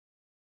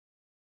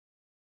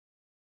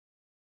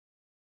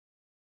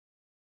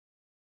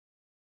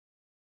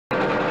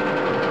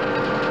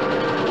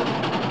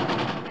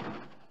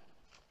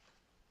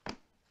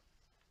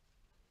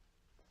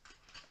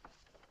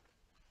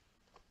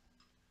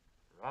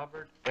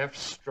Robert F.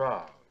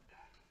 Stroud.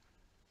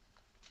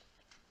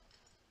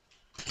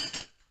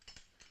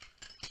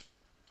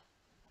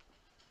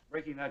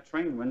 Breaking that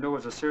train window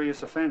was a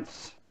serious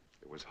offense.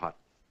 It was hot.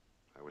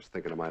 I was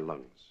thinking of my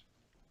lungs.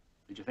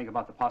 Did you think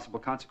about the possible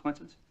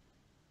consequences?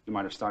 You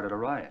might have started a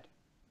riot.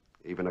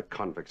 Even a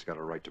convict's got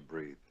a right to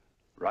breathe.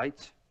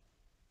 Rights?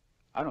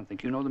 I don't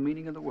think you know the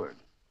meaning of the word.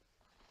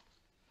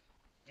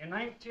 In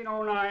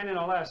 1909 in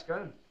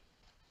Alaska,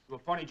 you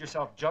appointed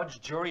yourself judge,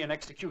 jury, and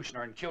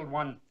executioner and killed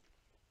one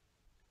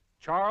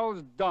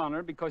Charles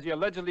Donner because he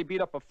allegedly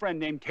beat up a friend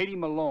named Katie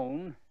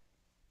Malone,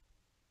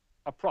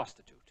 a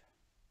prostitute.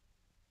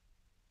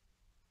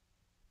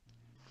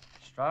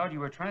 Stroud, you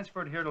were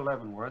transferred here to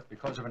Leavenworth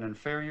because of an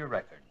inferior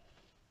record.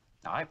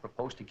 Now, I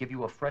propose to give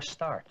you a fresh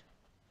start.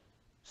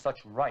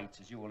 Such rights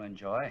as you will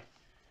enjoy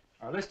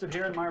are listed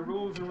here in my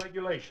rules and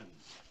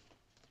regulations.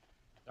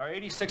 There are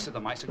 86 of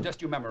them. I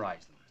suggest you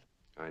memorize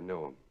them. I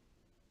know them.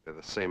 They're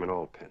the same in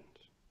all pens.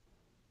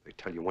 They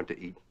tell you when to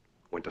eat,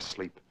 when to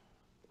sleep,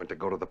 when to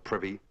go to the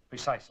privy.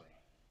 Precisely.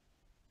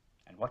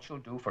 And what you'll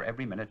do for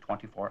every minute,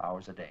 24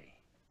 hours a day.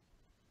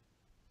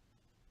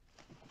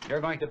 You're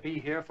going to be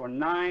here for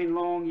 9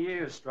 long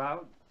years,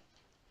 Stroud.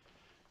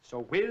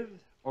 So with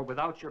or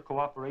without your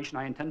cooperation,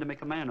 I intend to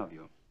make a man of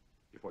you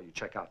before you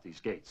check out these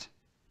gates.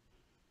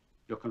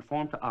 You'll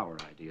conform to our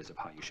ideas of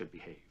how you should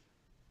behave.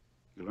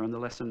 You learn the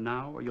lesson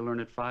now, or you'll learn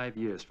it 5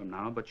 years from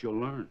now, but you'll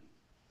learn.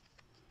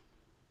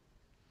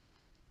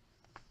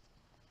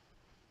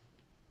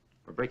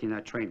 For breaking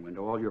that train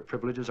window, all your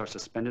privileges are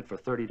suspended for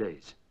 30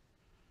 days.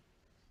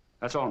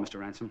 That's all, Mr.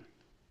 Ransom.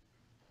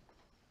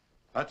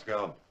 Let's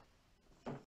go.